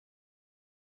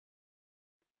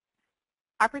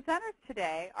Our presenters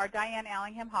today are Diane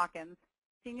Allingham-Hawkins,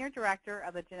 Senior Director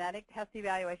of the Genetic Test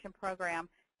Evaluation Program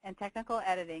and Technical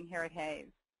Editing here at Hayes.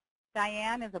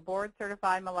 Diane is a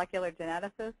board-certified molecular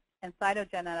geneticist and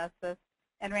cytogeneticist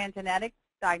and ran genetic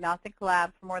diagnostic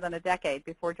labs for more than a decade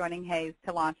before joining Hayes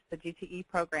to launch the GTE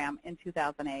program in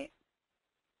 2008.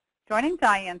 Joining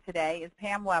Diane today is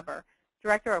Pam Weber,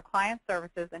 Director of Client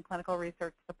Services and Clinical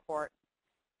Research Support.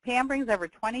 Pam brings over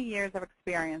 20 years of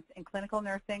experience in clinical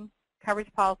nursing,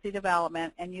 coverage policy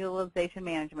development, and utilization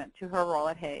management to her role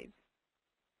at Hayes.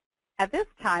 At this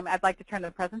time, I'd like to turn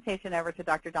the presentation over to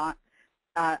Dr.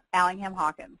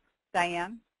 Allingham-Hawkins.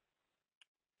 Diane?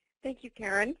 Thank you,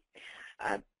 Karen.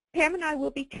 Pam and I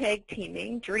will be tag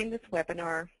teaming during this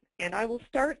webinar, and I will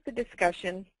start the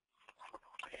discussion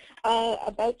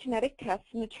about genetic tests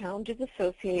and the challenges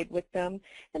associated with them,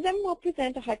 and then we'll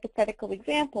present a hypothetical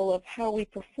example of how we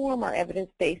perform our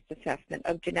evidence-based assessment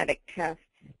of genetic tests.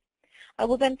 I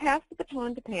will then pass the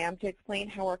baton to Pam to explain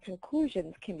how our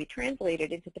conclusions can be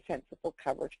translated into defensible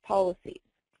coverage policies.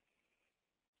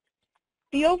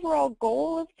 The overall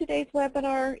goal of today's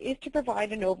webinar is to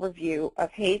provide an overview of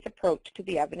Hayes' approach to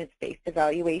the evidence-based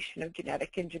evaluation of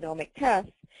genetic and genomic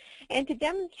tests, and to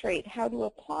demonstrate how to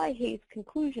apply Hayes'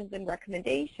 conclusions and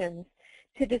recommendations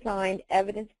to design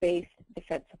evidence-based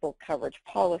defensible coverage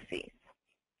policies.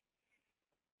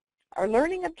 Our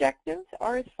learning objectives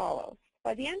are as follows.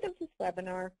 By the end of this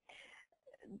webinar,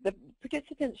 the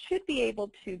participants should be able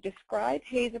to describe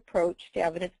Hayes' approach to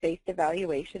evidence-based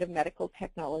evaluation of medical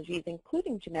technologies,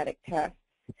 including genetic tests,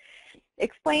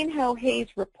 explain how Hayes'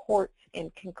 reports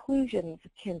and conclusions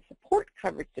can support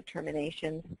coverage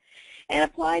determinations, and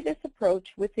apply this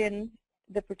approach within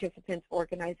the participant's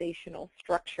organizational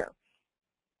structure.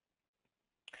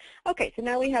 Okay, so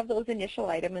now we have those initial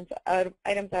items out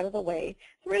of the way.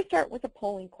 So we're going to start with a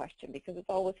polling question because it's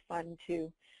always fun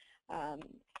to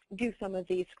do some of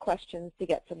these questions to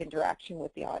get some interaction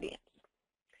with the audience.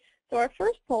 So our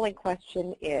first polling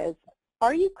question is,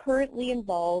 are you currently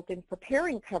involved in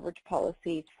preparing coverage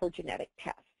policies for genetic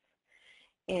tests?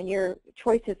 And your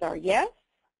choices are yes,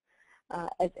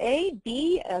 as A,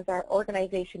 B, as our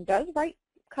organization does write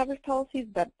coverage policies,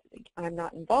 but I'm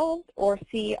not involved, or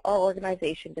C, our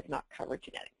organization does not cover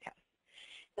genetic tests.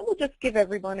 And we'll just give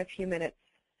everyone a few minutes,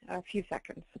 a few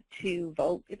seconds to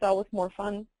vote. It's always more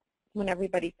fun when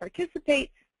everybody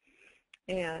participates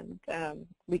and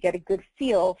we get a good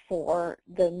feel for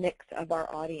the mix of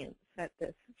our audience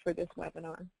for this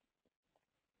webinar.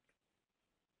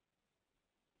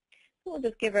 We'll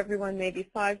just give everyone maybe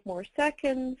 5 more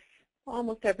seconds.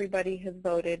 Almost everybody has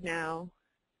voted now.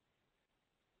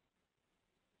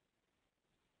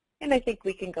 And I think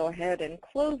we can go ahead and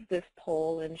close this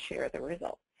poll and share the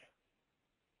results.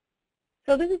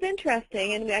 So this is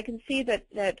interesting, and I can see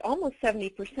that almost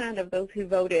 70% of those who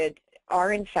voted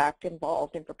are in fact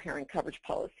involved in preparing coverage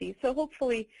policies. So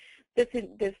hopefully this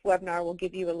webinar will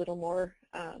give you a little more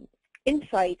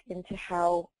insight into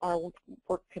how our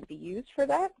work can be used for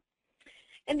that.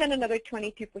 And then another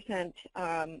 22%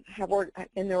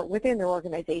 within their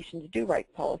organizations do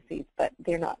write policies, but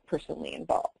they're not personally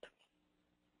involved.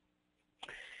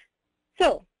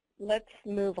 So let's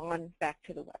move on back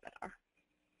to the webinar.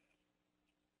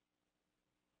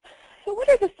 So what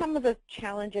are some of the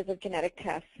challenges of genetic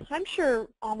tests? I'm sure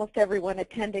almost everyone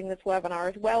attending this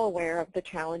webinar is well aware of the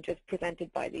challenges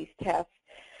presented by these tests,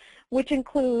 which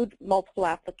include multiple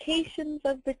applications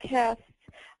of the tests,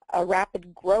 a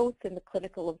rapid growth in the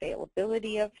clinical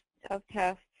availability of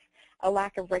tests, a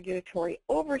lack of regulatory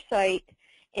oversight,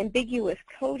 ambiguous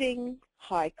coding,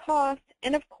 high cost,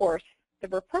 and of course,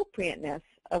 the appropriateness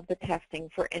of the testing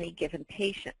for any given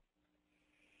patient.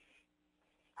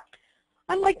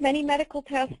 Unlike many medical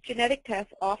tests, genetic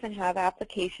tests often have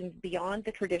applications beyond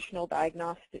the traditional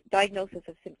diagnosis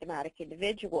of symptomatic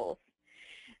individuals.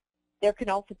 There can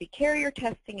also be carrier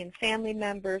testing in family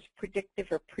members, predictive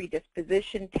or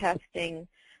predisposition testing,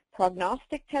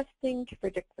 prognostic testing to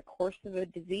predict the course of a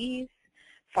disease,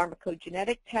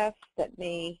 pharmacogenetic tests that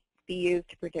may be used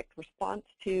to predict response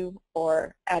to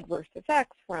or adverse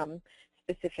effects from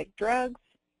specific drugs,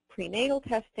 prenatal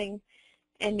testing,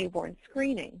 and newborn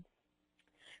screening.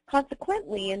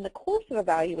 Consequently, in the course of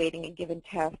evaluating a given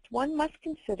test, one must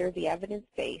consider the evidence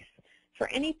base for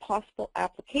any possible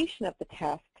application of the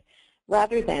test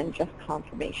rather than just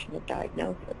confirmation of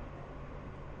diagnosis.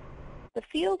 The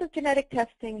field of genetic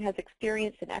testing has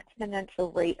experienced an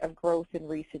exponential rate of growth in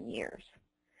recent years.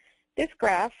 This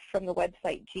graph from the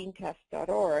website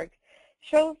genetest.org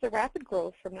shows the rapid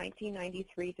growth from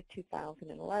 1993 to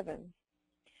 2011.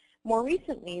 More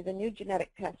recently, the new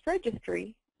Genetic Test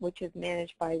Registry, which is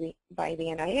managed by the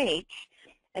NIH,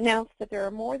 announced that there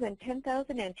are more than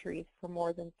 10,000 entries for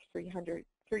more than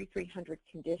 3,300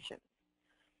 conditions.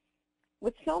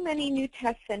 With so many new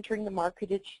tests entering the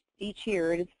market each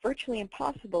year, it is virtually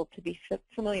impossible to be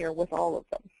familiar with all of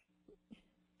them.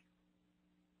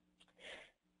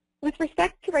 With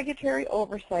respect to regulatory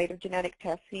oversight of genetic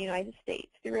tests in the United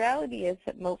States, the reality is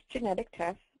that most genetic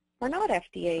tests are not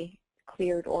FDA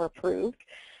cleared or approved,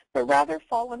 but rather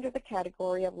fall under the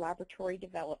category of laboratory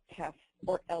developed tests,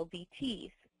 or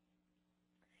LDTs.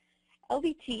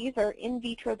 LDTs are in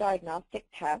vitro diagnostic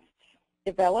tests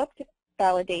developed,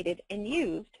 validated, and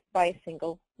used by a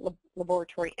single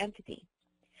laboratory entity.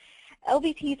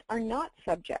 LDTs are not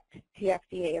subject to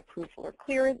FDA approval or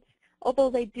clearance, although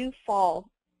they do fall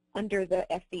under the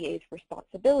FDA's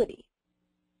responsibility.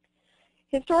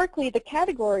 Historically, the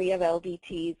category of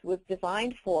LDTs was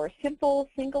designed for simple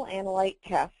single analyte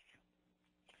tests,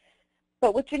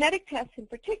 but with genetic tests in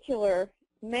particular,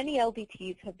 many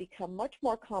LDTs have become much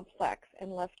more complex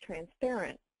and less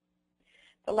transparent.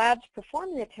 The labs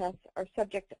performing the tests are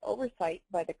subject to oversight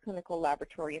by the Clinical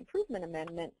Laboratory Improvement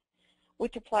Amendment,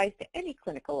 which applies to any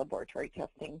clinical laboratory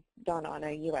testing done on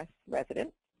a U.S.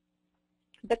 resident.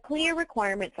 The CLIA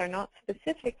requirements are not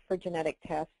specific for genetic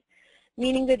tests,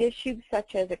 meaning that issues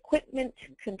such as equipment,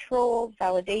 control,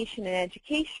 validation, and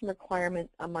education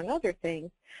requirements, among other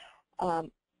things,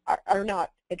 are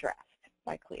not addressed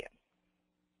by CLIA.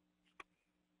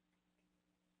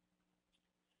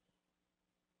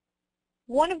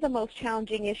 One of the most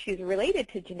challenging issues related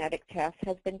to genetic tests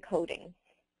has been coding.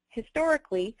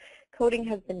 Historically, coding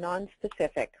has been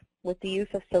nonspecific with the use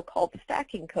of so-called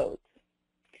stacking codes.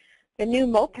 The new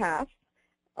MOPATH,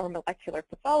 or molecular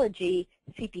pathology,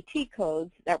 CPT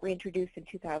codes that were introduced in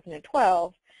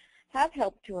 2012 have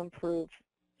helped to improve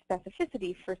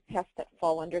specificity for tests that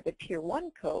fall under the Tier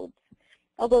 1 codes,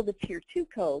 although the Tier 2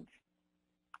 codes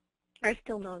are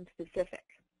still nonspecific.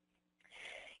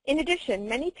 In addition,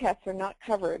 many tests are not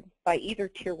covered by either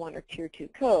Tier 1 or Tier 2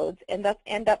 codes and thus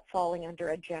end up falling under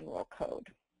a general code.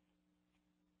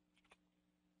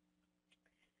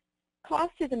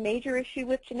 Cost is a major issue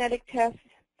with genetic tests.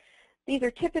 These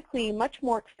are typically much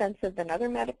more expensive than other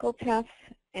medical tests,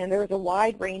 and there is a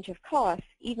wide range of costs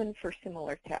even for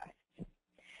similar tests.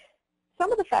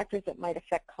 Some of the factors that might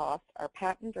affect costs are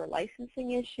patent or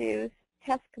licensing issues,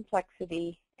 test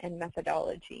complexity, and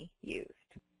methodology used.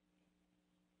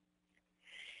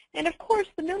 And of course,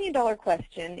 the million-dollar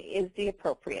question is the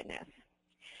appropriateness.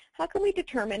 How can we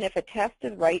determine if a test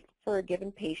is right for a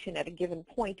given patient at a given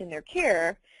point in their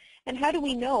care, and how do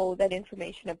we know that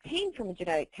information obtained from a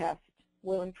genetic test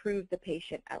will improve the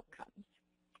patient outcomes?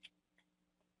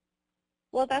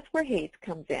 Well, that's where HAYS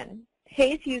comes in.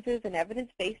 HAYS uses an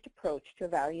evidence-based approach to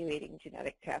evaluating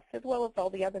genetic tests, as well as all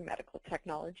the other medical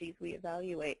technologies we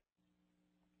evaluate.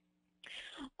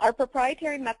 Our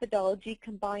proprietary methodology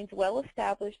combines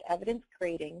well-established evidence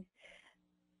grading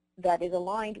that is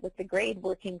aligned with the GRADE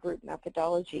working group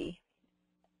methodology,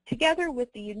 together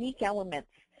with the unique elements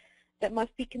that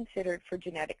must be considered for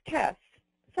genetic tests,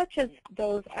 such as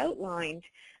those outlined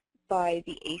by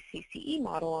the ACCE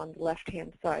model on the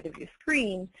left-hand side of your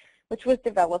screen, which was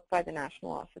developed by the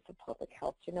National Office of Public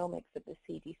Health Genomics at the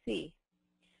CDC.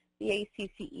 The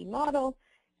ACCE model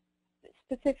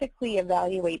specifically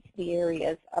evaluates the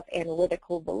areas of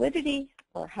analytical validity,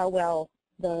 or how well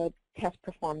the test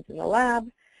performs in the lab,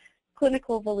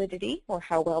 clinical validity, or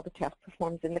how well the test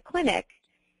performs in the clinic,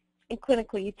 and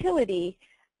clinical utility,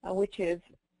 which is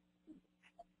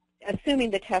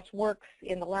assuming the test works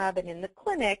in the lab and in the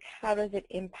clinic, how does it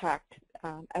impact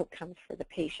outcomes for the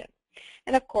patient?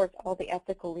 And of course, all the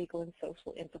ethical, legal, and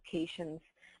social implications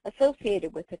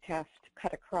associated with the test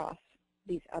cut across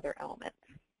these other elements.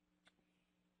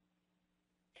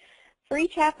 For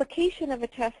each application of a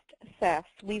test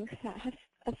assessed, we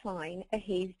assign a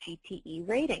HAYS GTE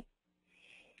rating.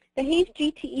 The HAYS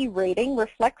GTE rating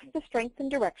reflects the strength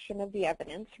and direction of the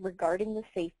evidence regarding the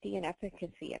safety and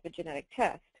efficacy of a genetic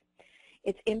test,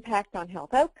 its impact on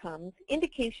health outcomes,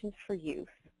 indications for use,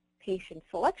 patient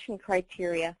selection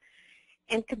criteria,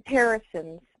 and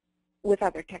comparisons with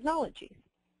other technologies.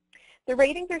 The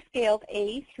ratings are scaled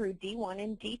A through D1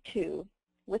 and D2,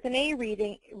 with an A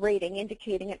rating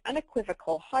indicating an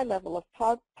unequivocal high level of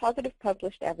positive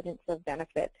published evidence of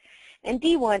benefit, and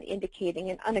D1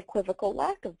 indicating an unequivocal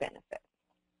lack of benefit.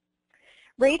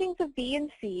 Ratings of B and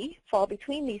C fall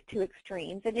between these two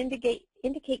extremes and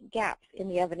indicate gaps in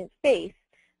the evidence base,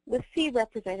 with C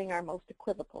representing our most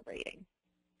equivocal rating.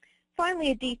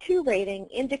 Finally, a D2 rating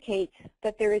indicates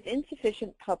that there is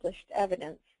insufficient published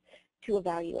evidence to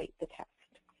evaluate the test.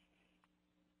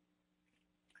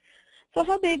 So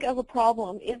how big of a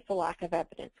problem is the lack of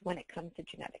evidence when it comes to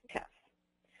genetic tests?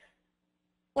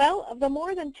 Well, of the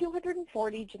more than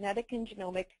 240 genetic and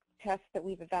genomic tests that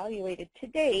we've evaluated to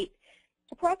date,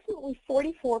 approximately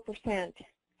 44%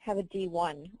 have a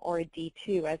D1 or a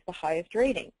D2 as the highest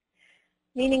rating,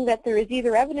 meaning that there is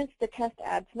either evidence the test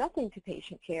adds nothing to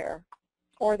patient care,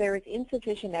 or there is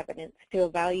insufficient evidence to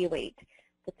evaluate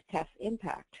the test's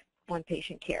impact on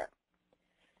patient care.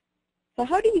 So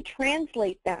how do you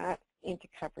translate that into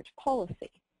coverage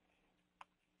policy?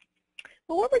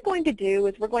 Well, what we're going to do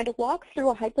is we're going to walk through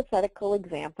a hypothetical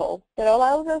example that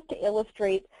allows us to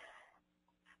illustrate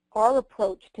our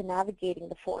approach to navigating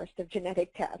the forest of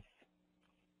genetic tests.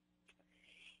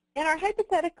 And our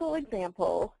hypothetical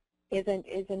example is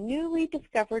a newly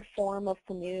discovered form of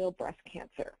familial breast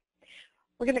cancer.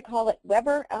 We're going to call it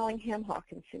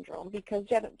Weber-Allingham-Hawkins syndrome because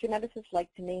geneticists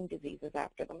like to name diseases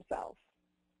after themselves.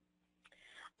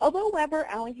 Although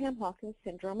Weber-Allingham-Hawkins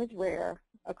syndrome is rare,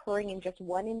 occurring in just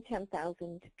 1 in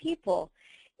 10,000 people,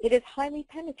 it is highly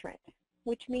penetrant,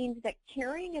 which means that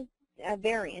carrying a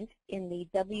variant in the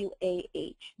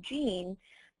WAH gene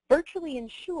virtually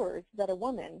ensures that a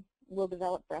woman will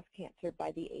develop breast cancer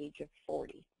by the age of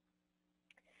 40.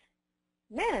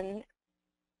 Men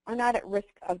are not at risk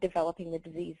of developing the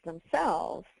disease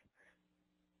themselves,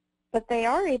 but they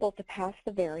are able to pass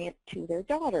the variant to their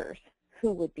daughters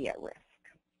who would be at risk.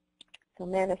 So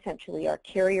men essentially are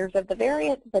carriers of the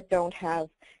variant but don't have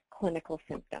clinical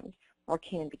symptoms or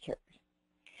can be carriers.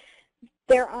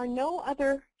 There are no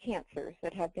other cancers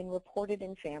that have been reported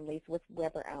in families with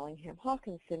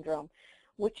Weber-Allingham-Hawkins syndrome,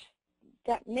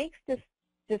 that makes this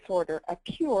disorder a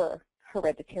pure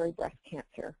hereditary breast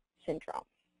cancer syndrome.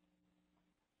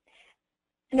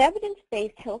 An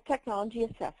evidence-based health technology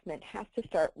assessment has to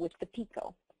start with the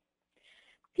PICO.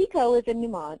 PICO is a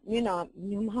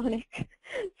mnemonic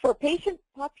for patient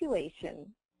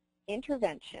population,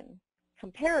 intervention,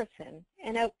 comparison,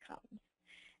 and outcomes.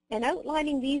 And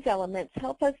outlining these elements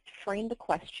help us to frame the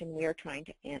question we are trying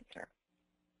to answer.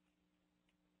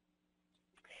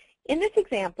 In this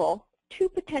example, 2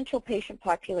 potential patient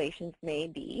populations may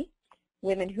be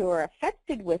women who are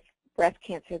affected with breast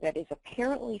cancer that is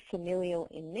apparently familial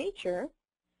in nature,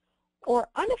 or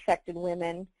unaffected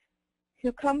women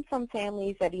who come from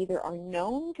families that either are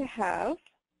known to have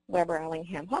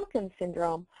Weber-Allingham-Hawkins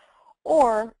syndrome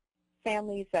or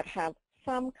families that have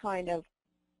some kind of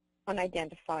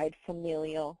unidentified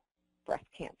familial breast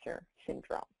cancer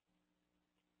syndrome.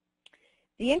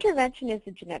 The intervention is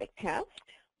a genetic test,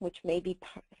 which may be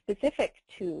specific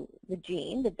to the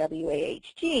gene, the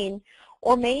WAH gene,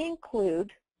 or may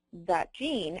include that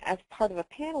gene as part of a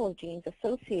panel of genes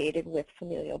associated with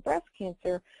familial breast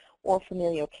cancer or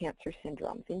familial cancer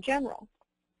syndromes in general.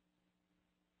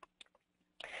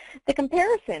 The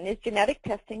comparison is genetic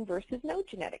testing versus no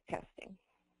genetic testing.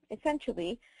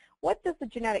 Essentially, what does the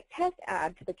genetic test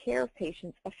add to the care of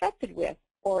patients affected with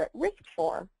or at risk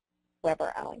for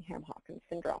Weber-Allingham-Hawkins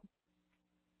syndrome?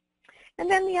 And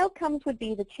then the outcomes would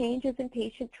be the changes in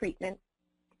patient treatment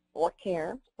or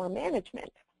care or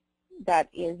management that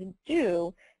is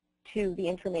due to the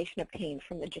information obtained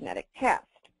from the genetic test.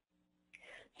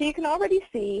 So you can already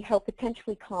see how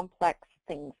potentially complex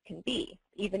things can be,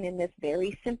 even in this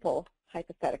very simple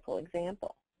hypothetical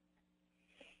example.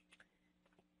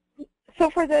 So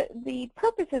for the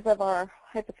purposes of our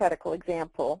hypothetical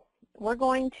example, we're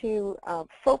going to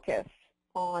focus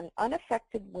on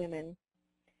unaffected women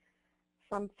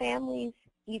from families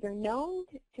either known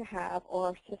to have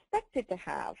or suspected to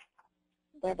have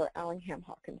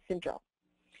Weber-Allingham-Hawkins syndrome.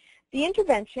 The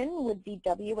intervention would be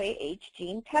WAH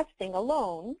gene testing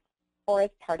alone or as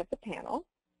part of the panel.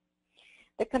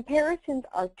 The comparisons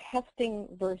are testing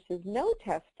versus no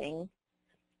testing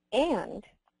and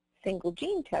single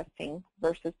gene testing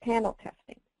versus panel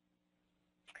testing.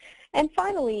 And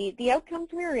finally, the outcomes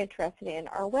we're interested in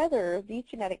are whether these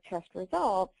genetic test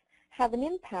results have an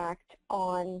impact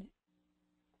on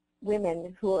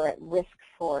women who are at risk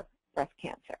for breast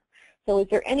cancer. So is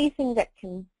there anything that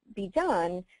can be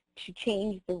done to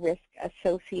change the risk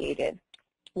associated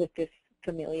with this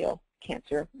familial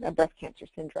cancer, breast cancer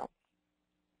syndrome?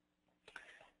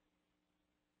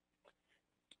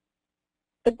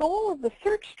 The goal of the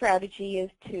search strategy is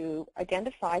to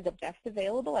identify the best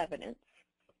available evidence,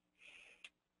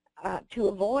 to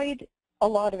avoid a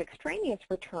lot of extraneous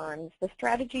returns. The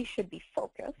strategy should be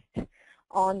focused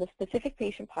on the specific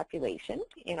patient population.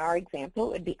 In our example,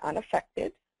 it would be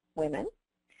unaffected women.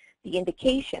 The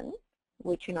indication,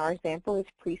 which in our example is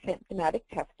pre-symptomatic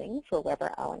testing for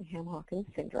Weber-Allingham-Hawkins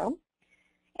syndrome,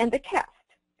 and the test,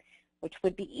 which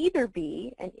would be either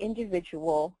be an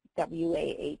individual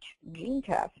WAH gene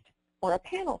test or a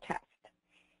panel test.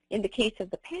 In the case of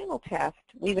the panel test,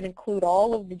 we would include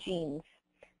all of the genes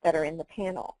that are in the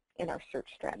panel in our search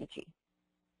strategy.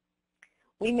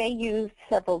 We may use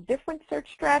several different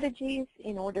search strategies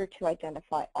in order to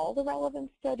identify all the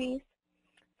relevant studies.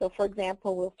 So for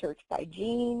example, we'll search by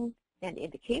gene and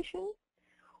indication,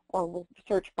 or we'll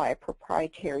search by a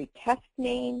proprietary test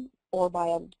name, or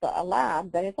by a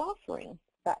lab that is offering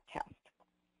that test.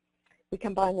 We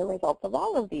combine the results of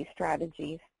all of these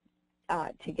strategies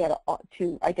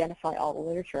to identify all the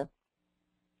literature.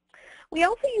 We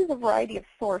also use a variety of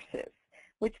sources,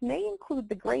 which may include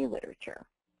the gray literature.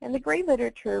 And the gray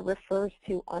literature refers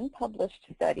to unpublished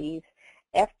studies,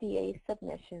 FDA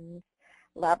submissions,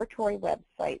 laboratory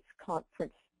websites,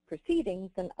 conference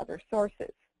proceedings, and other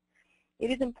sources.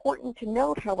 It is important to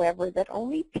note, however, that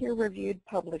only peer-reviewed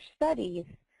published studies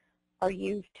are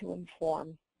used to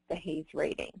inform the Hayes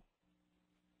rating.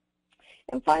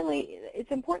 And finally,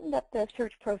 it's important that the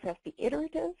search process be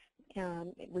iterative,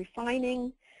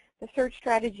 refining the search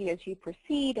strategy as you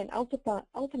proceed, and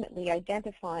ultimately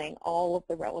identifying all of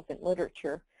the relevant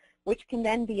literature, which can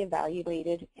then be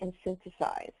evaluated and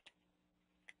synthesized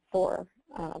for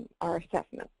our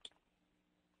assessment.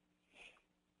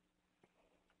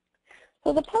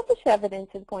 So the published evidence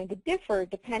is going to differ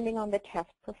depending on the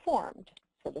test performed.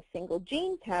 So the single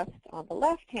gene test on the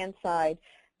left-hand side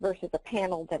versus a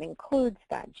panel that includes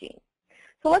that gene.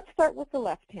 So let's start with the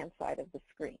left-hand side of the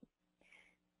screen.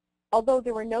 Although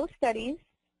there were no studies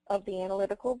of the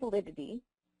analytical validity,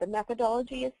 the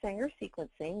methodology is Sanger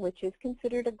sequencing, which is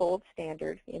considered a gold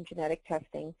standard in genetic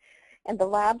testing, and the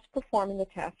labs performing the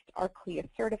test are CLIA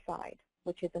certified,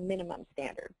 which is a minimum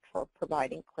standard for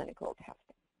providing clinical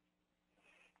testing.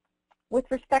 With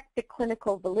respect to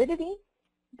clinical validity,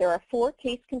 there are 4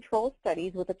 case control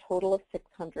studies with a total of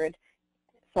 600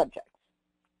 subjects.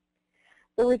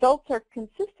 The results are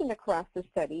consistent across the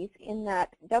studies in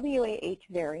that WAH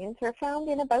variants are found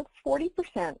in about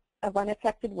 40% of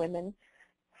unaffected women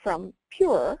from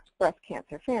pure breast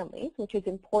cancer families, which is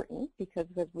important because,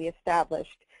 as we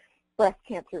established, breast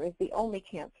cancer is the only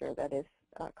cancer that is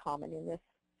common in this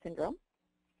syndrome,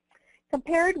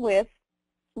 compared with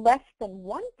less than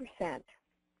 1%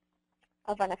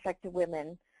 of unaffected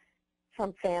women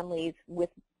from families with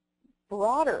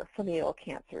broader familial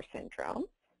cancer syndrome,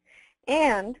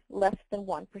 and less than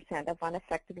 1% of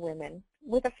unaffected women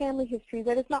with a family history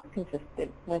that is not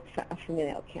consistent with a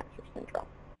familial cancer syndrome.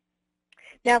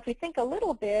 Now, if we think a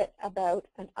little bit about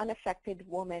an unaffected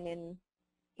woman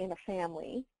in a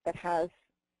family that has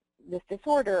this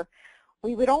disorder,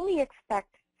 we would only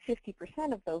expect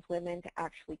 50% of those women to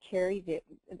actually carry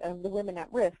the women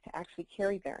at risk to actually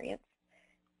carry variants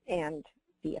and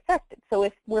be affected. So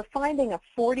if we're finding a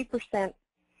 40%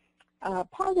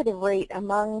 positive rate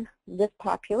among this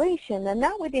population, then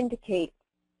that would indicate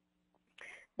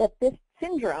that this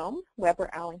syndrome,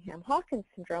 Weber-Allingham-Hawkins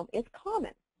syndrome, is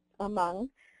common among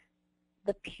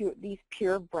these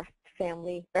pure breast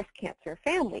cancer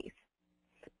families,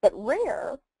 but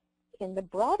rare in the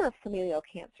broader familial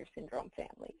cancer syndrome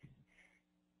families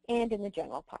and in the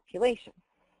general population.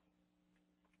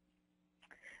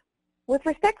 With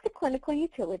respect to clinical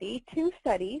utility, 2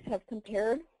 studies have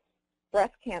compared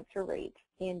breast cancer rates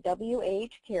in WAH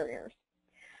carriers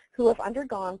who have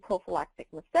undergone prophylactic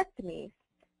mastectomies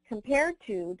compared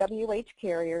to WAH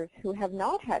carriers who have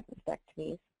not had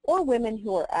mastectomies, or women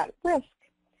who are at risk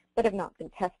but have not been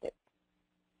tested.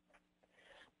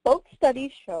 Both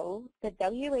studies show that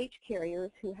WAH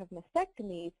carriers who have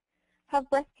mastectomies have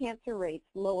breast cancer rates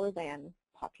lower than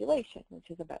population, which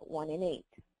is about 1 in 8.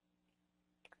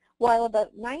 While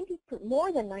about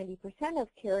more than 90% of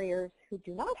carriers who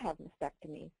do not have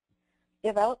mastectomies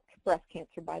develop breast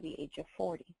cancer by the age of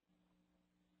 40.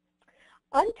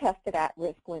 Untested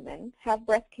at-risk women have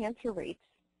breast cancer rates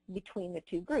between the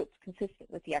 2 groups, consistent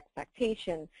with the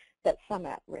expectation that some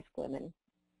at-risk women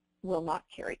will not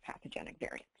carry pathogenic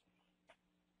variants.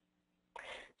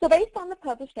 So based on the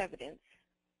published evidence,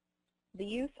 the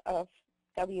use of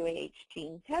WAH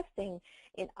gene testing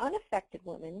in unaffected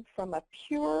women from a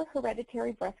pure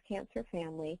hereditary breast cancer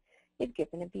family is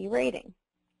given a B rating.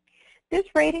 This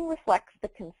rating reflects the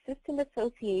consistent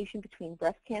association between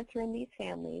breast cancer in these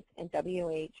families and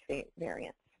WAH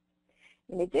variants.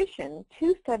 In addition,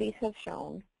 2 studies have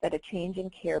shown that a change in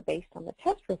care based on the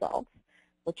test results,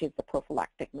 which is the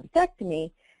prophylactic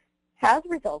mastectomy, has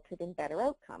resulted in better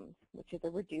outcomes, which is a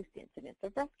reduced incidence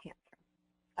of breast cancer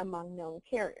among known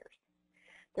carriers.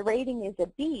 The rating is a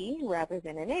B rather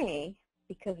than an A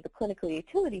because the clinical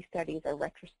utility studies are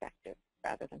retrospective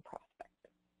rather than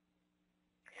prospective.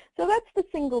 So that's the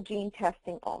single gene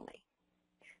testing only.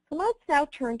 So let's now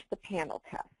turn to the panel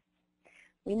test.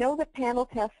 We know that panel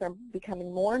tests are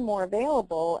becoming more and more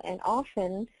available, and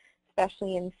often,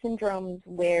 especially in syndromes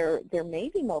where there may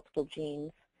be multiple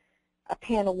genes, a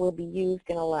panel will be used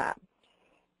in a lab.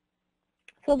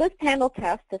 So this panel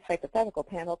test, this hypothetical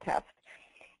panel test,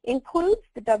 includes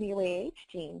the WAH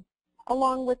gene,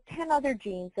 along with 10 other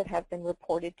genes that have been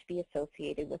reported to be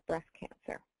associated with breast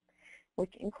cancer,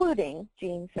 which including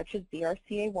genes such as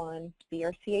BRCA1,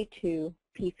 BRCA2,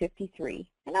 P53,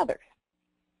 and others.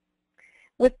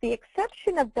 With the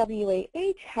exception of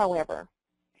WAH, however,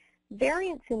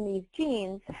 variants in these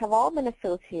genes have all been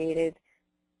associated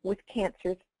with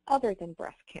cancers other than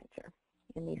breast cancer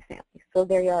in these families. So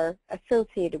they are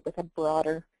associated with a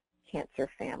broader cancer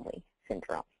family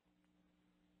syndrome.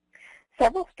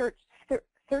 Several search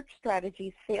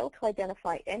strategies fail to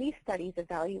identify any studies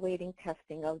evaluating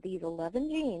testing of these 11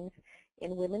 genes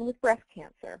in women with breast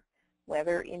cancer,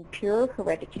 whether in pure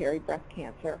hereditary breast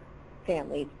cancer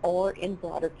families or in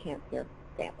broader cancer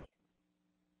families.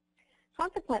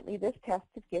 Consequently, this test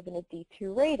is given a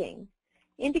D2 rating,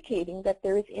 indicating that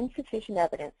there is insufficient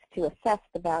evidence to assess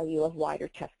the value of wider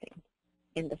testing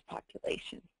in this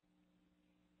population.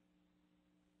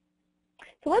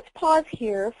 So let's pause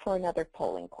here for another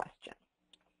polling question.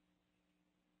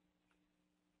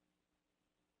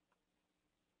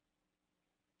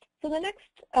 So the next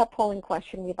polling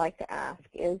question we'd like to ask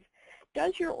is,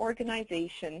 does your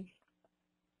organization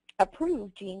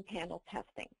approve gene panel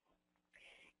testing?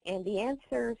 And the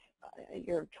answers,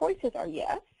 your choices are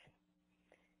yes.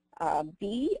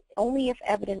 B, only if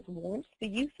evidence warrants the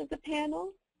use of the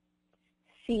panel.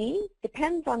 C,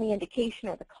 depends on the indication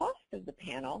or the cost of the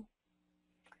panel.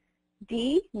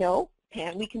 D, no,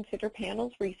 we consider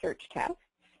panels research tests.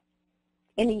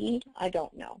 And E, I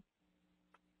don't know.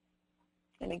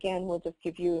 And again, we'll just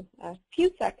give you a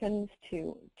few seconds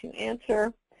to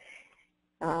answer.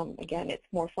 Again, it's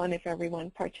more fun if everyone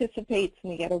participates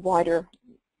and we get a wider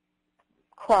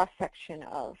cross-section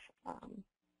of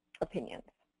opinions.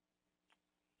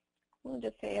 We'll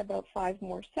just say about 5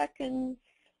 more seconds.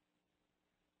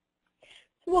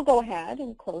 So we'll go ahead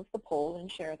and close the poll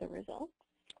and share the results.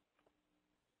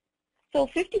 So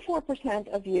 54%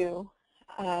 of you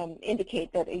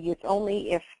indicate that it's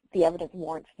only if the evidence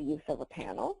warrants the use of a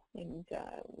panel, and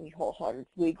we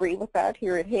wholeheartedly agree with that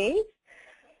here at Hayes.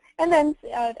 And then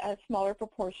a smaller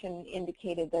proportion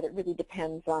indicated that it really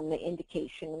depends on the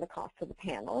indication and the cost of the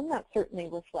panel, and that certainly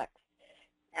reflects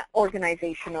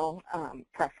organizational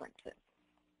preferences.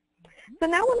 So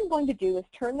now what I'm going to do is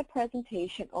turn the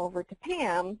presentation over to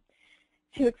Pam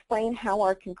to explain how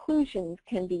our conclusions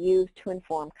can be used to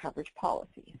inform coverage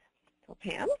policies. So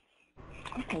Pam?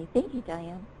 Okay, thank you,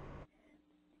 Diane.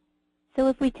 So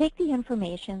if we take the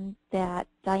information that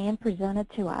Diane presented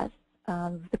to us,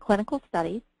 the clinical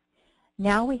studies,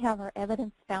 now we have our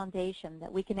evidence foundation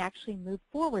that we can actually move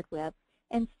forward with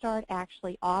and start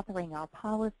actually authoring our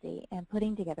policy and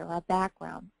putting together our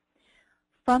background.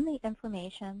 From the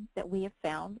information that we have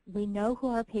found, we know who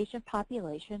our patient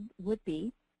population would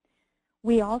be.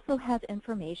 We also have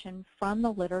information from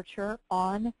the literature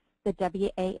on the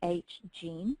WAH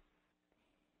gene.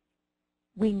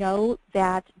 We know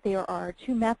that there are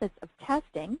 2 methods of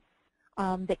testing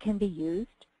that can be used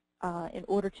in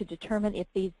order to determine if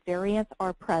these variants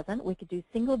are present. We could do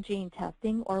single gene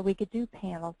testing or we could do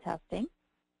panel testing.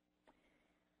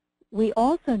 We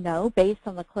also know, based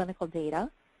on the clinical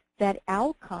data, that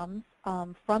outcomes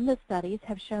from the studies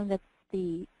have shown that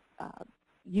the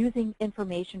using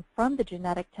information from the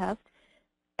genetic test,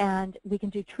 and we can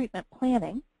do treatment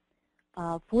planning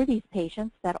for these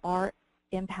patients that are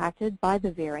impacted by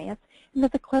the variants, and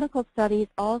that the clinical studies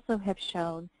also have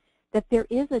shown that there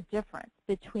is a difference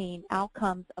between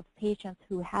outcomes of patients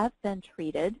who have been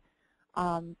treated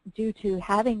due to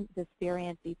having this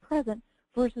variant be present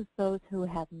versus those who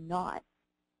have not.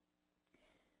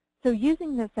 So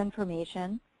using this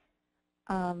information,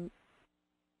 and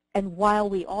while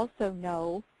we also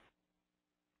know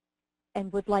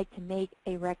and would like to make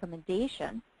a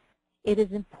recommendation, it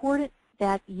is important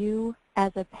that you,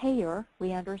 as a payer,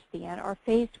 we understand, are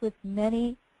faced with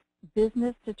many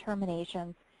business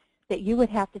determinations that you would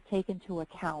have to take into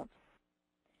account.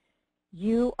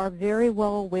 You are very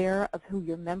well aware of who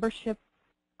your membership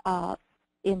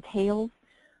entails,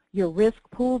 your risk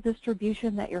pool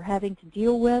distribution that you're having to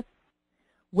deal with,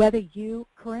 whether you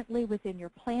currently within your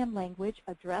plan language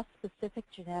address specific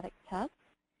genetic tests,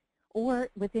 or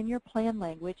within your plan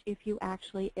language if you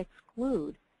actually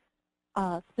exclude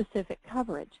specific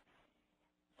coverage.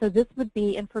 So this would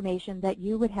be information that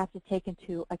you would have to take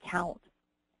into account,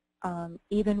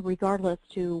 even regardless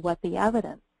to what the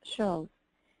evidence shows.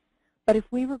 But if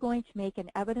we were going to make an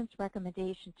evidence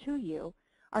recommendation to you,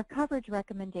 our coverage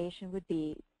recommendation would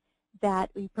be that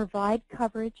we provide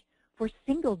coverage for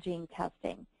single gene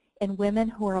testing in women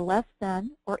who are less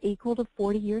than or equal to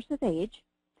 40 years of age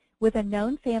with a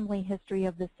known family history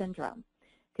of the syndrome.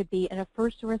 Could be in a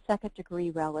first or a second degree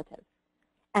relative.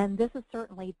 And this is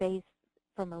certainly based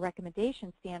from a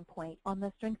recommendation standpoint on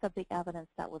the strength of the evidence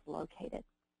that was located.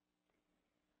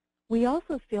 We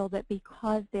also feel that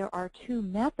because there are two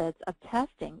methods of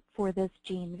testing for this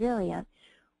gene variant,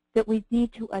 that we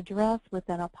need to address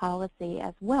within a policy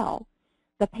as well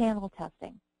the panel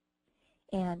testing.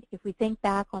 And if we think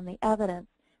back on the evidence,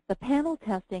 the panel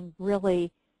testing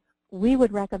really, we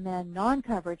would recommend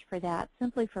non-coverage for that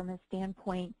simply from a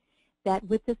standpoint that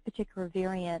with this particular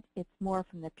variant, it's more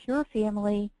from the pure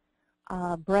family,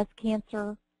 breast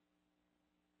cancer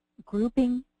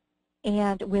grouping,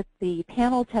 and with the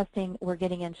panel testing, we're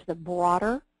getting into the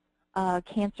broader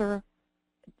cancer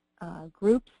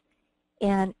groups,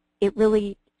 and it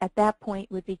really, at that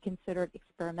point, would be considered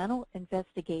experimental,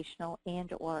 investigational,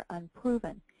 and or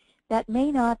unproven. That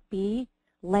may not be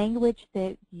language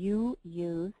that you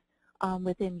use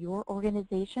within your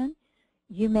organization.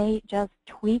 You may just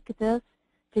tweak this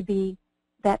to be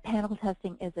that panel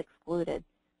testing is excluded.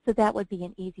 So that would be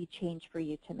an easy change for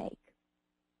you to make.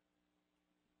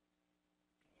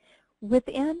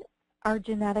 Within our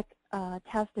genetic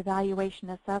test evaluation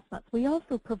assessments, we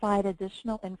also provide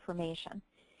additional information.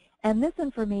 And this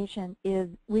information is,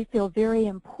 we feel, very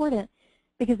important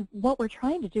because what we're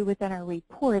trying to do within our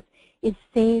reports is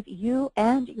save you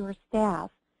and your staff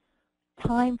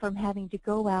time from having to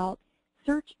go out,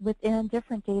 search within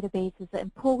different databases,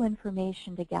 and pull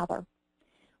information together.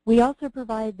 We also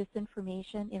provide this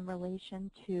information in relation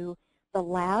to the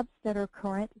labs that are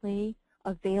currently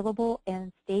available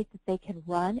and state that they can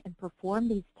run and perform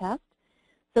these tests.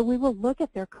 So we will look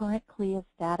at their current CLIA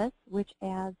status, which,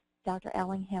 as Dr.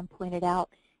 Allingham pointed out,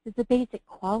 is the basic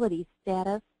quality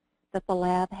status that the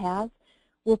lab has.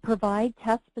 We'll provide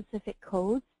test-specific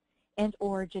codes and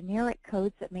or generic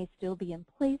codes that may still be in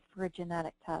place for a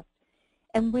genetic test.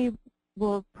 And we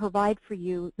will provide for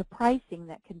you the pricing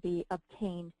that can be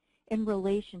obtained in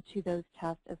relation to those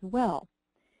tests as well.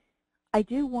 I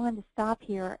do want to stop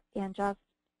here and just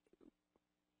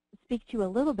speak to you a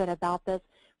little bit about this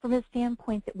from a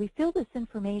standpoint that we feel this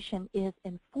information is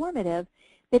informative,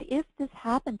 that if this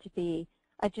happened to be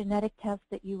a genetic test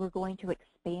that you were going to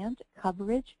expand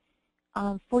coverage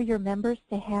for your members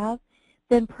to have,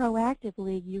 then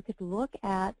proactively you could look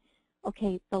at,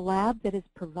 okay, the lab that is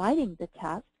providing the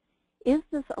test, is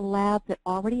this a lab that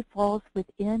already falls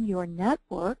within your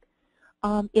network?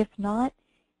 If not,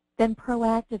 then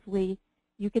proactively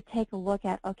you could take a look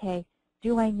at, okay,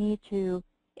 do I need to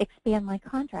expand my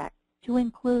contract to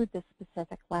include this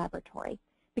specific laboratory?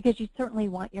 Because you certainly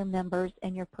want your members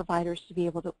and your providers to be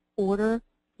able to order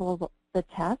the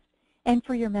test and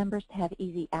for your members to have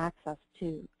easy access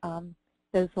to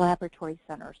those laboratory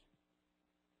centers.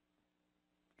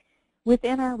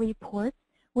 Within our reports,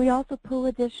 we also pull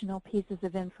additional pieces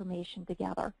of information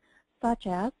together, such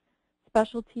as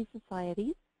specialty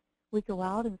societies. We go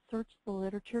out and search the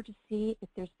literature to see if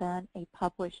there's been a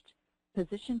published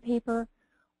position paper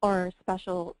or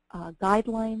special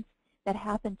guidelines that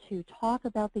happen to talk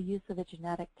about the use of a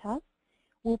genetic test.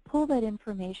 We'll pull that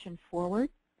information forward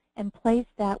and place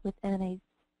that within a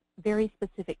very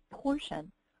specific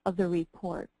portion of the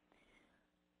report.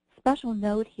 Special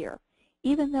note here,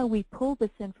 even though we pull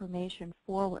this information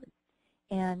forward,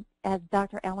 and as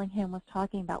Dr. Allingham was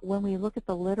talking about, when we look at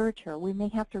the literature, we may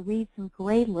have to read some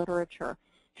gray literature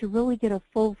to really get a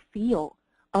full feel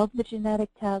of the genetic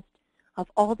test,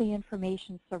 of all the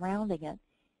information surrounding it.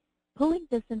 Pulling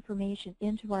this information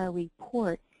into our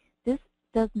report, this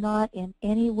does not in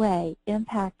any way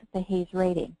impact the Hayes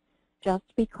rating, just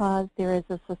because there is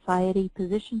a society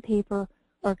position paper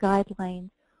or guidelines,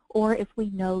 or if we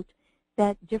note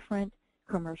that different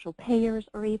commercial payers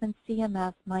or even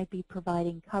CMS might be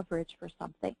providing coverage for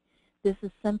something. This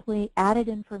is simply added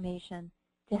information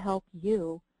to help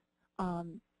you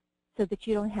so that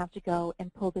you don't have to go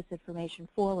and pull this information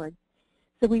forward.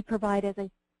 So we provide,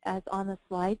 as on the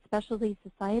slide, specialty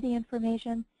society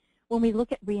information. When we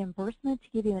look at reimbursement, to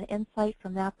give you an insight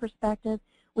from that perspective,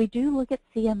 we do look at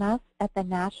CMS at the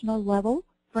national level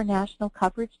for national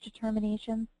coverage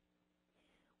determinations.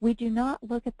 We do not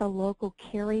look at the local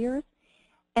carriers,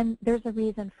 and there's a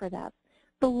reason for that.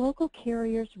 The local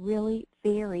carriers really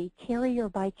vary carrier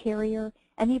by carrier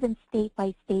and even state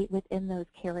by state within those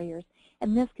carriers,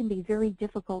 and this can be very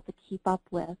difficult to keep up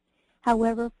with.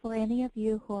 However, for any of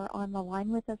you who are on the line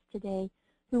with us today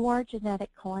who are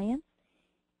genetic clients,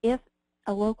 if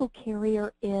a local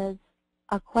carrier is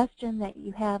a question that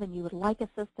you have and you would like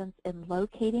assistance in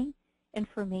locating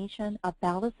information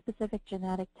about a specific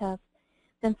genetic test,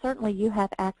 then certainly you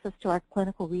have access to our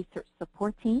clinical research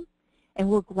support team, and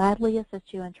we'll gladly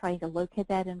assist you in trying to locate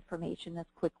that information as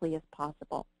quickly as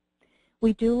possible.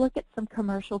 We do look at some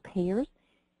commercial payers,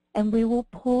 and we will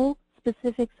pull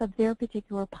specifics of their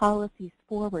particular policies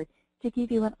forward to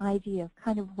give you an idea of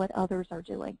kind of what others are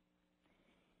doing.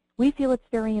 We feel it's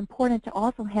very important to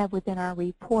also have within our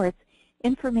reports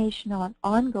information on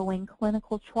ongoing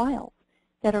clinical trials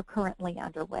that are currently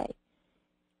underway.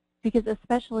 Because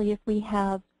especially if we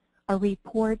have a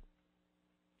report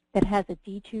that has a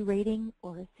D2 rating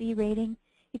or a C rating,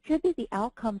 it could be the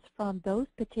outcomes from those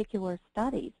particular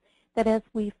studies that as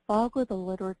we follow the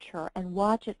literature and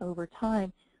watch it over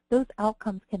time, those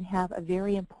outcomes can have a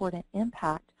very important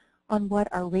impact on what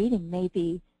our rating may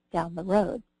be down the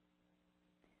road.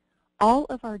 All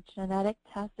of our genetic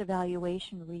test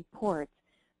evaluation reports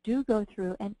do go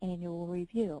through an annual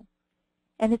review.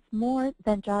 And it's more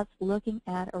than just looking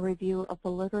at a review of the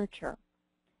literature.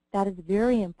 That is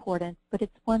very important, but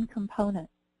it's one component.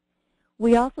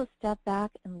 We also step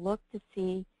back and look to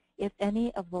see if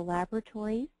any of the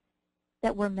laboratories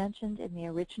that were mentioned in the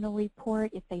original report,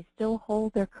 if they still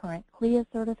hold their current CLIA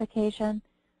certification,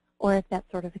 or if that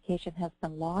certification has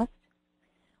been lost.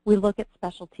 We look at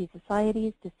specialty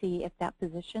societies to see if that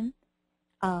position,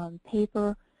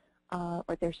 paper,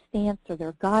 or their stance or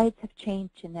their guides have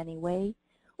changed in any way,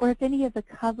 or if any of the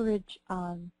coverage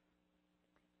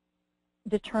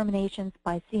determinations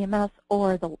by CMS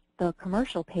or the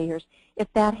commercial payers,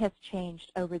 if that has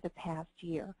changed over the past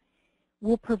year.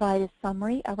 We'll provide a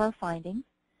summary of our findings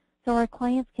so our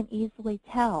clients can easily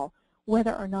tell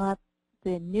whether or not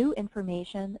the new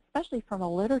information, especially from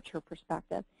a literature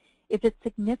perspective, if it's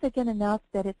significant enough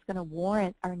that it's going to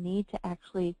warrant our need to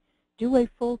actually do a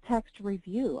full text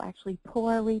review, actually pull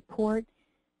our report,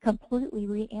 completely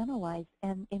reanalyze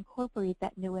and incorporate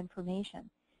that new information.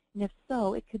 And if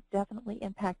so, it could definitely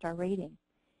impact our rating.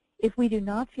 If we do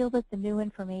not feel that the new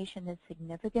information is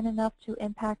significant enough to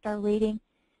impact our rating,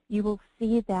 you will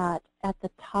see that at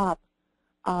the top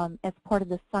as part of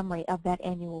the summary of that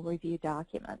annual review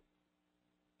document.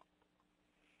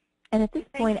 And at this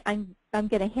point, I'm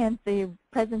going to hand the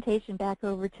presentation back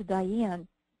over to Diane.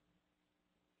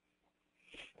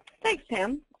 Thanks,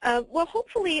 Pam. Well,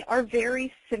 hopefully our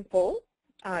very simple,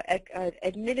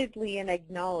 admittedly and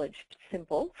acknowledged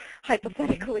simple,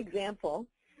 hypothetical example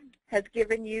has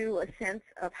given you a sense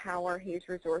of how our HAYS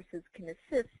resources can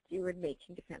assist you in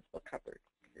making defensible coverage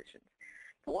decisions.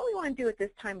 So what we want to do at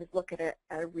this time is look at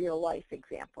a real-life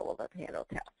example of a panel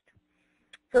test.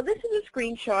 So this is a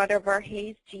screenshot of our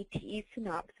HAYS GTE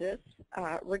synopsis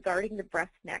regarding the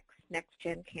breast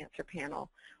next-gen cancer panel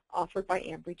offered by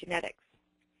Ambry Genetics.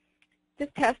 This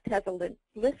test has a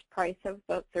list price of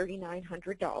about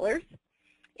 $3,900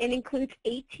 and includes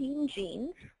 18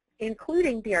 genes,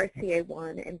 including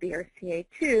BRCA1 and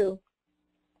BRCA2,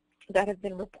 that have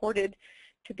been reported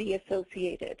to be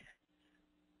associated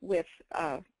with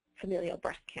familial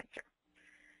breast cancer.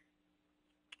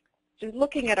 So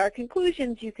looking at our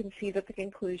conclusions, you can see that the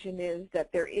conclusion is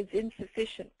that there is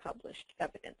insufficient published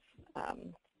evidence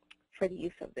for the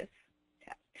use of this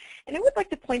test. And I would like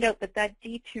to point out that that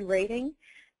D2 rating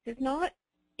does not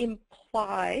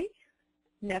imply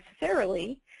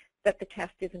necessarily that the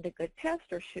test isn't a good test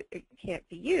or it can't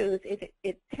be used.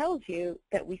 It tells you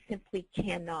that we simply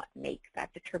cannot make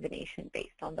that determination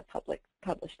based on the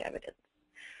published evidence.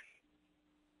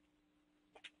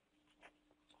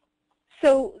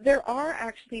 So there are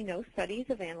actually no studies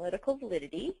of analytical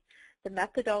validity. The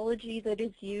methodology that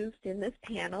is used in this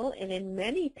panel and in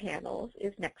many panels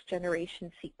is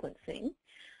next-generation sequencing.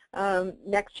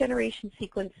 Next-generation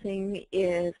sequencing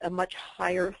is a much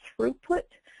higher throughput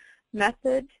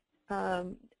method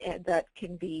that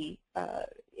can be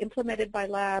implemented by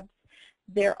labs.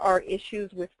 There are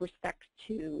issues with respect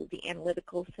to the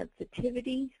analytical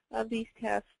sensitivity of these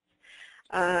tests.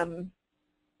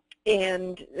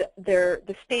 And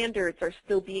the standards are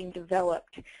still being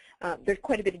developed. There's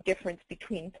quite a bit of difference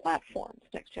between platforms,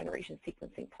 next-generation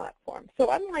sequencing platforms. So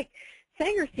unlike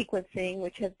Sanger sequencing,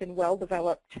 which has been well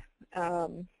developed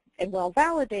and well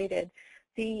validated,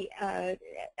 the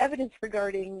evidence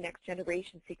regarding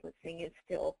next-generation sequencing is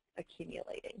still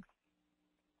accumulating.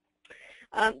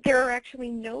 There are actually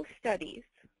no studies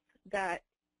that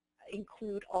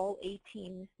include all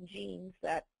 18 genes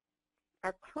that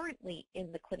are currently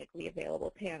in the clinically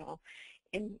available panel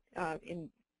in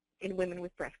women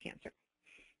with breast cancer.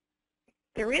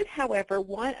 There is, however,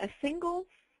 a single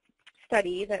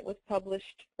study that was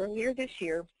published earlier this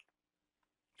year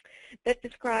that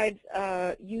describes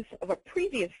use of a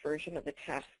previous version of the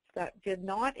test that did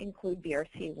not include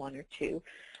BRCA1 or 2,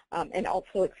 and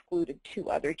also excluded 2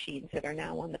 other genes that are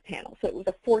now on the panel. So it was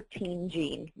a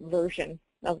 14-gene version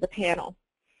of the panel.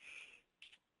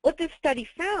 What this study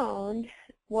found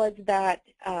was that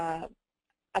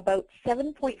about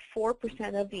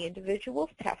 7.4% of the individuals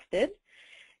tested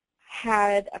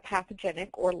had a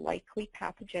pathogenic or likely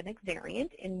pathogenic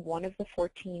variant in one of the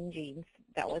 14 genes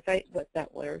that were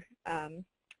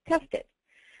tested.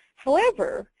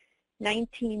 However,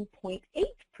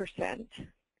 19.8%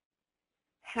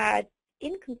 had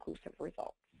inconclusive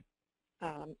results.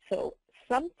 So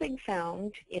something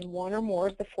found in one or more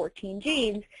of the 14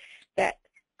 genes that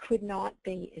could not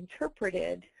be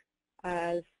interpreted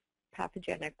as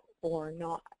pathogenic or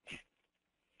not.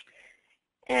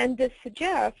 And this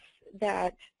suggests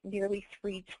that nearly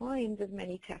 3 times as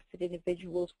many tested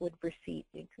individuals would receive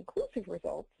inconclusive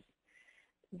results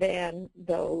than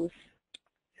those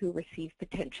who receive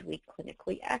potentially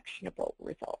clinically actionable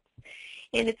results.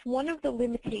 And it's one of the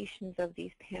limitations of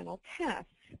these panel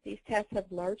tests. These tests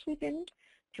have largely been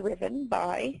driven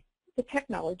by the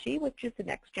technology, which is the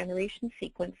next generation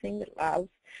sequencing that allows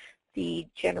the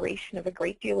generation of a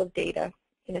great deal of data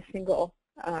in a single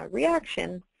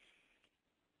reaction.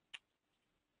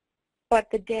 But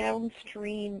the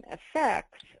downstream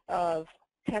effects of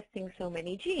testing so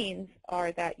many genes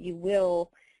are that you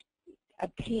will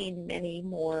obtain many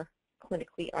more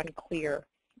clinically unclear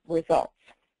results.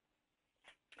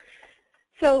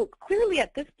 So clearly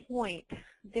at this point,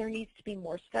 there needs to be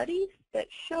more studies that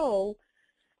show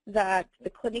that the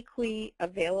clinically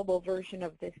available version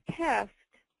of this test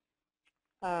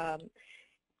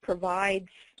provides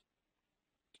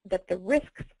that the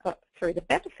risks, the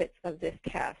benefits of this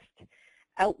test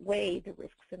outweigh the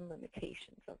risks and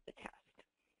limitations of the test.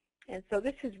 And so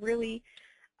this is really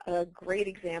a great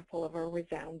example of a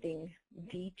resounding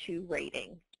D2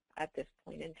 rating at this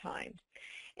point in time.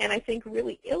 And I think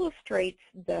really illustrates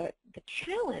the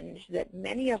challenge that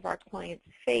many of our clients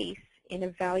face in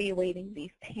evaluating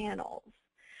these panels,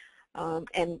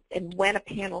 and when a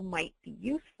panel might be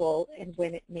useful and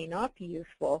when it may not be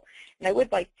useful. And I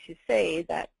would like to say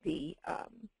that the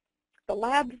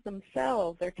labs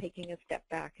themselves are taking a step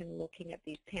back and looking at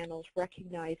these panels,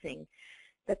 recognizing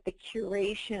that the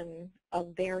curation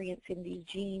of variants in these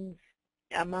genes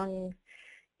among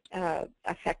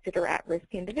affected or at-risk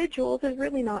individuals is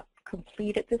really not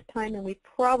complete at this time, and we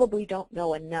probably don't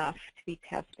know enough to be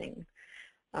testing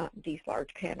these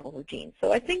large panels of genes.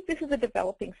 So I think this is a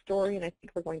developing story, and I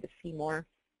think we're going to see more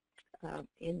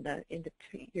in the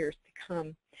 2 years to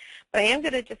come. But I am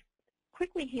going to just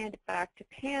quickly hand it back to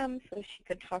Pam so she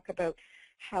can talk about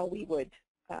how we would,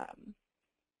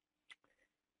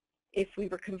 if we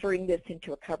were converting this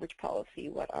into a coverage policy,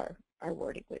 what our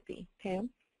wording would be. Pam?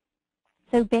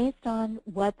 So based on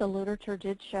what the literature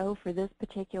did show for this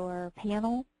particular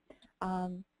panel,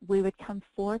 we would come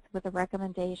forth with a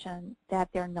recommendation that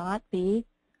there not be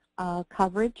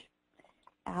coverage,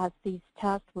 as these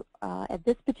tests at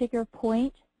this particular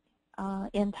point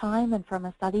in time and from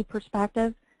a study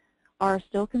perspective are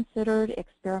still considered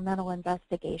experimental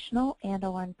investigational and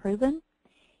or unproven.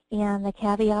 And the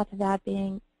caveat to that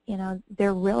being,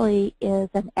 there really is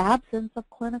an absence of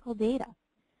clinical data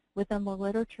within the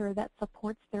literature that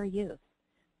supports their use.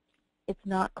 It's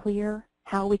not clear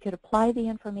how we could apply the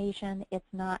information.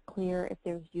 It's not clear if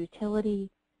there's utility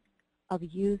of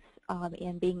use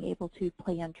in being able to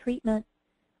plan treatment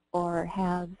or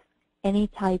have any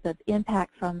type of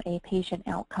impact from a patient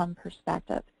outcome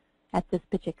perspective at this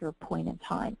particular point in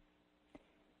time.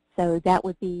 So that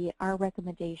would be our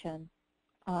recommendation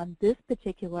on this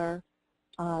particular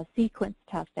sequence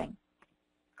testing.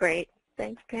 Great.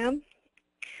 Thanks, Pam.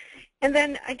 And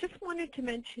then I just wanted to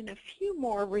mention a few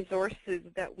more resources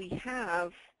that we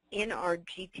have in our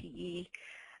GTE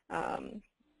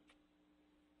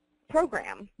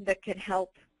program that can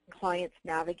help clients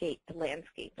navigate the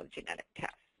landscape of genetic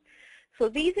tests. So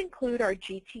these include our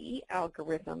GTE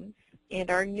algorithms and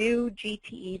our new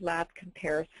GTE lab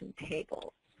comparison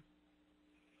tables.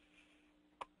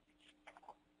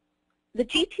 The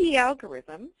GTE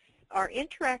algorithms are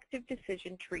interactive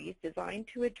decision trees designed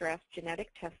to address genetic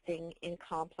testing in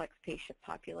complex patient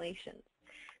populations.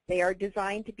 They are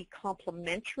designed to be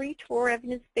complementary to our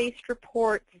evidence-based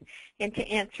reports and to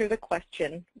answer the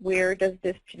question, where does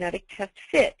this genetic test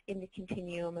fit in the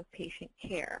continuum of patient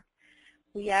care?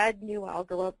 We add new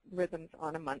algorithms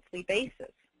on a monthly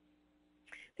basis.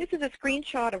 This is a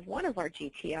screenshot of one of our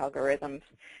GT algorithms,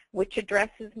 which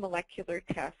addresses molecular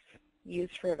tests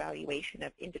used for evaluation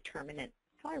of indeterminate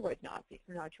thyroid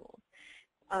nodules.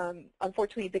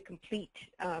 Unfortunately, the complete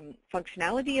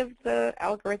functionality of the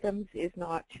algorithms is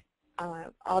not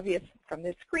obvious from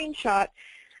this screenshot,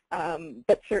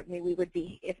 but certainly we would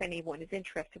be, if anyone is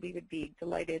interested, we would be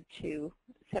delighted to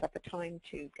set up a time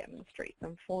to demonstrate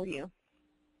them for you.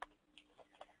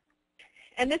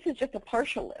 And this is just a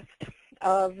partial list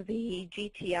of the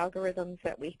GT algorithms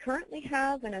that we currently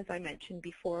have, and as I mentioned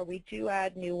before, we do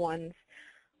add new ones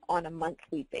on a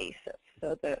monthly basis,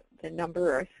 so the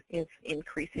number is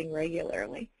increasing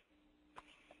regularly.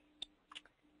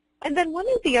 And then one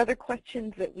of the other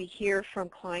questions that we hear from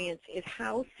clients is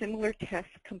how similar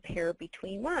tests compare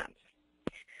between labs.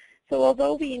 So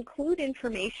although we include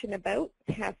information about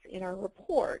tests in our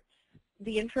reports,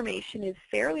 the information is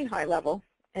fairly high level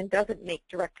and doesn't make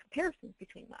direct comparisons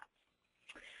between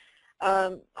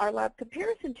labs. Our lab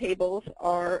comparison tables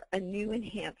are a new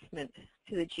enhancement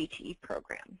to the GTE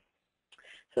program.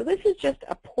 So this is just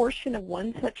a portion of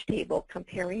one such table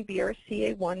comparing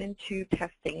BRCA 1 and 2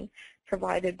 testing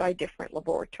provided by different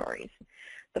laboratories.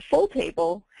 The full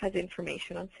table has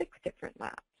information on 6 different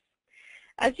labs.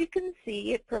 As you can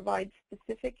see, it provides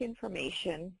specific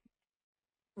information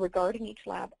regarding each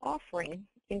lab offering,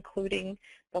 including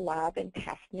the lab and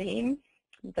test name,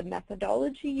 the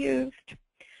methodology used,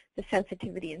 the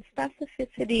sensitivity and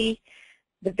specificity,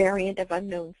 the variant of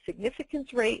unknown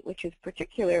significance rate, which is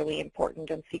particularly important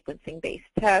on sequencing-based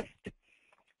tests,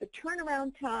 the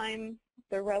turnaround time,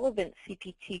 the relevant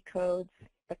CPT codes,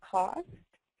 the cost,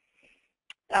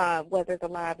 whether the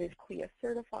lab is CLIA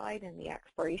certified, and the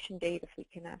expiration date if we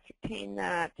can ascertain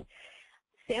that,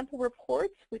 sample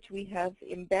reports, which we have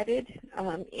embedded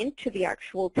into the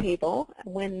actual table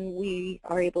when we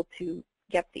are able to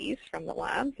get these from the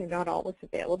labs. They're not always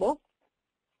available.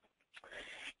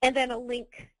 And then a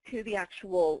link to the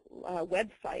actual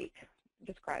website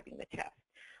describing the test.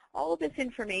 All of this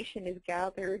information is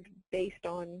gathered based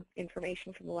on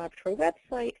information from the laboratory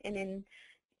website and in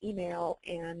email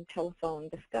and telephone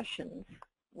discussions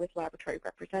with laboratory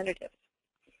representatives.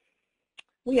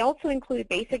 We also include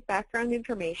basic background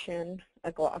information,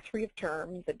 a glossary of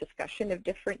terms, a discussion of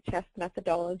different test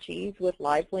methodologies with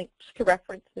live links to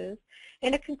references,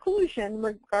 and a conclusion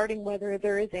regarding whether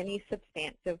there is any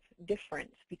substantive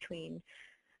difference between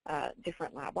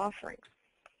different lab offerings.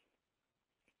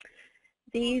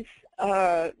 These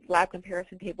lab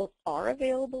comparison tables are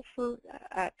available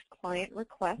at client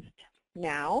request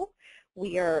now.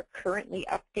 We are currently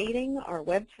updating our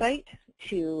website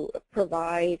to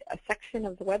provide a section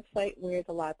of the website where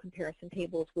the lab comparison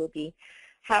tables will be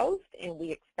housed, and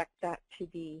we expect that to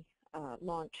be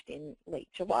launched in late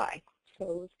July.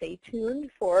 So stay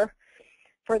tuned for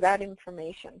that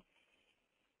information.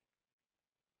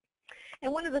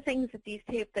 And one of the things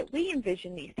that we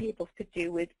envision these tables could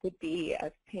do would be,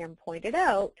 as Pam pointed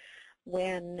out,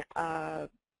 when a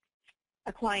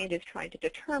client is trying to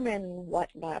determine what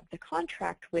lab to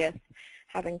contract with,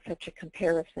 having such a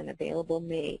comparison available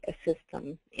may assist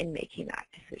them in making that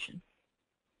decision.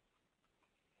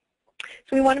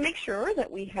 So we want to make sure that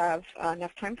we have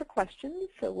enough time for questions,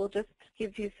 so we'll just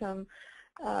give you some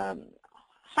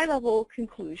high-level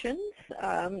conclusions.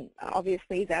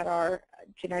 Obviously that our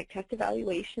genetic test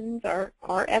evaluations are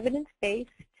evidence-based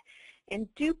and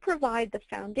do provide the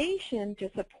foundation to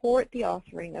support the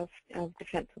authoring of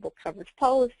defensible coverage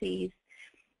policies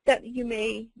that you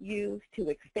may use to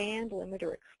expand, limit,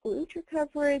 or exclude your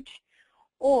coverage,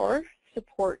 or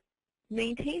support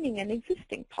maintaining an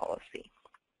existing policy.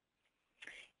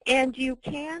 And you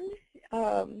can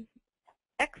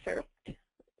excerpt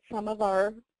some of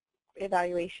our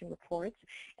evaluation reports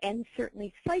and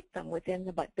certainly cite them within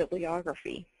the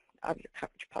bibliography of your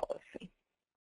coverage policy.